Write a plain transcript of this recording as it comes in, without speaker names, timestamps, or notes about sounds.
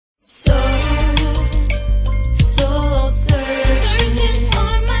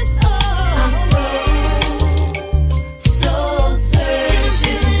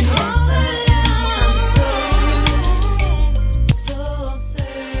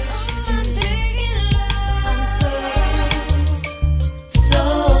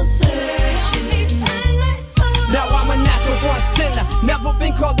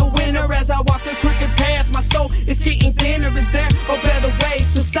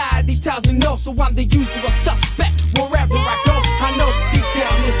so I'm the usual suspect wherever I go. I know deep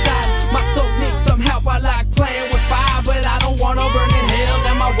down inside my soul needs some help. I like playing with fire, but I don't wanna burn in hell.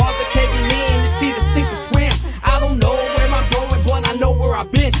 And my walls are caving in, it's either sink or swim. I don't know where I'm going, but I know where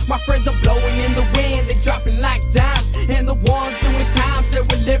I've been. My friends are blowing in the wind, they dropping like dimes. And the ones doing time said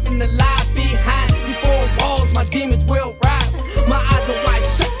we're living the life behind these four walls. My demons will rise. My eyes are wide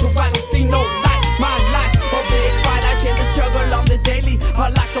shut, so I don't see no light. My life's a big fight, I tend to struggle on the daily. I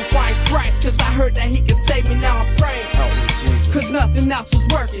like to find Christ, cause I heard that he can save me. Now I'm praying, cause nothing else is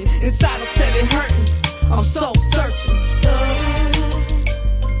working. Inside I'm steady hurting, I'm soul searching.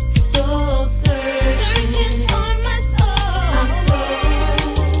 Soul searching for my soul. I'm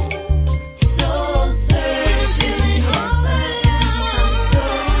soul searching. I'm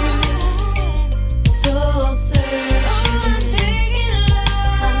soul searching.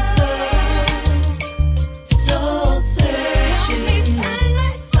 I'm soul searching.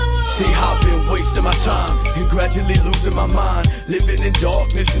 See how I've been wasting my time and gradually losing my mind, living in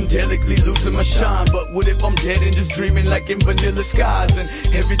darkness and delicately losing my shine. But what if I'm dead and just dreaming like in vanilla skies, and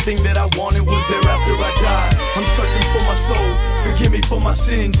everything that I wanted was there after I died? I'm searching for my soul, forgive me for my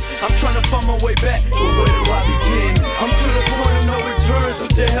sins. I'm trying to find my way back, but where do I begin? I'm to the point of no return, so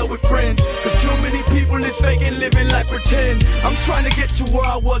to hell with friends, cause too many people is faking, living like pretend. I'm trying to get to where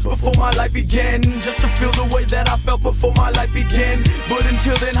I was before my life began, just to feel the way that I felt before my life began. But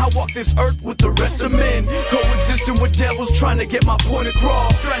until then I walk this earth with the rest of men, coexisting with devils, trying to get my point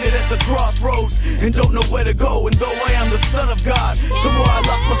across. Stranded at the crossroads and don't know where to go. And though I am the son of God, somewhere I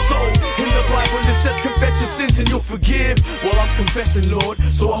lost my soul. In the Bible it says confess your sins and you'll forgive. Well, I'm confessing, Lord,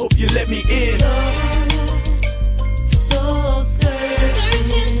 so I hope you let me in. Soul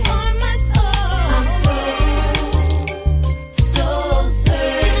searching for my soul. I'm soul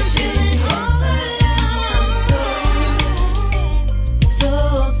searching. I'm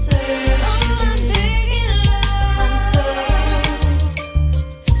soul searching. I'm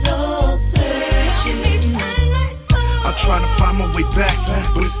soul searching. I'm trying to find my way back,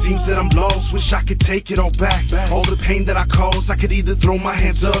 but it seems that I'm lost. Wish I could take it all back. All the pain that I caused, I could either throw my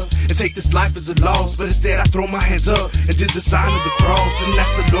hands up and take this life as a loss, but instead I throw my hands up and did the sign of the cross. And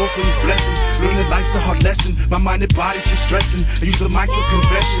that's the Lord for his blessing. Learning life's a hard lesson. My mind and body keep stressing. I use the mic for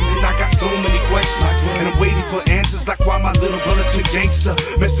confession, and I got so many questions, and I'm waiting for answers, like why my little brother turned gangster,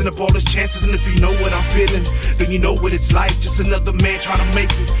 messing up all his chances. And if you know what I'm feeling, then you know what it's like. Just another man trying to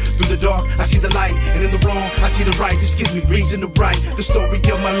make it through the dark. I see the light, and in the wrong I see the right. This gives me reason to write the story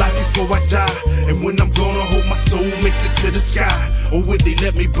of my life before I die. And when I'm gone, I hope my soul makes it to the sky. Or would they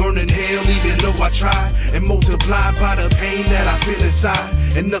let me burn in hell even though I tried, and multiply by the pain that I feel inside,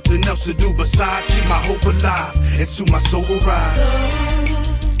 and nothing else to do besides keep my hope alive, and soon my soul will rise.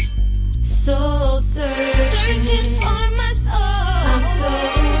 Soul searching for my soul.